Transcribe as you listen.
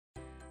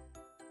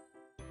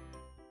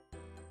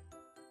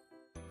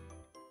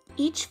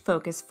Each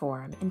focus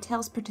forum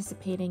entails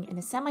participating in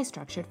a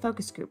semi-structured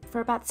focus group for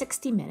about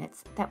 60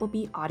 minutes that will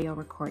be audio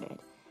recorded.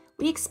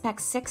 We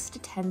expect 6 to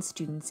 10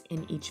 students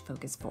in each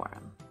focus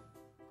forum.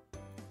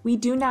 We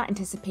do not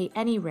anticipate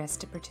any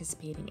risk to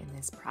participating in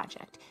this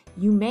project.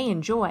 You may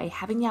enjoy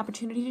having the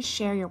opportunity to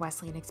share your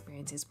Wesleyan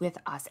experiences with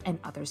us and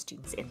other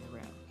students in the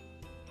room.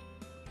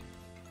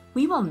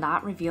 We will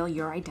not reveal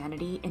your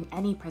identity in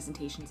any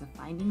presentations of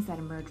findings that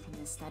emerge from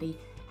this study.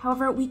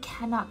 However, we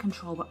cannot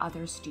control what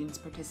other students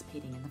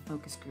participating in the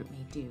focus group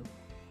may do.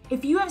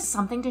 If you have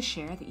something to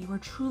share that you are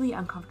truly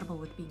uncomfortable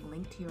with being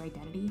linked to your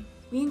identity,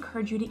 we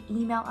encourage you to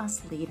email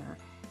us later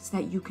so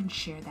that you can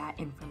share that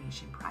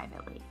information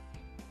privately.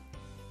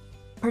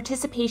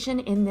 Participation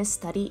in this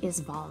study is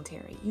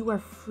voluntary. You are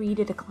free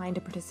to decline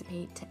to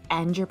participate, to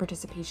end your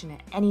participation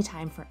at any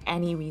time for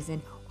any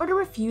reason, or to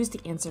refuse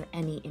to answer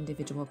any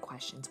individual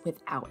questions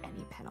without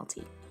any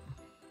penalty.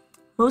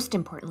 Most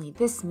importantly,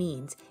 this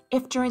means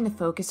if during the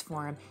focus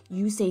forum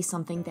you say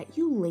something that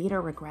you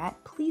later regret,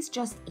 please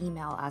just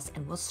email us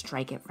and we'll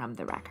strike it from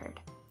the record.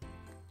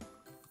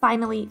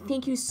 Finally,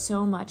 thank you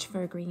so much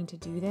for agreeing to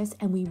do this,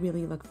 and we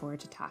really look forward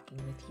to talking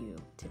with you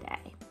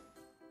today.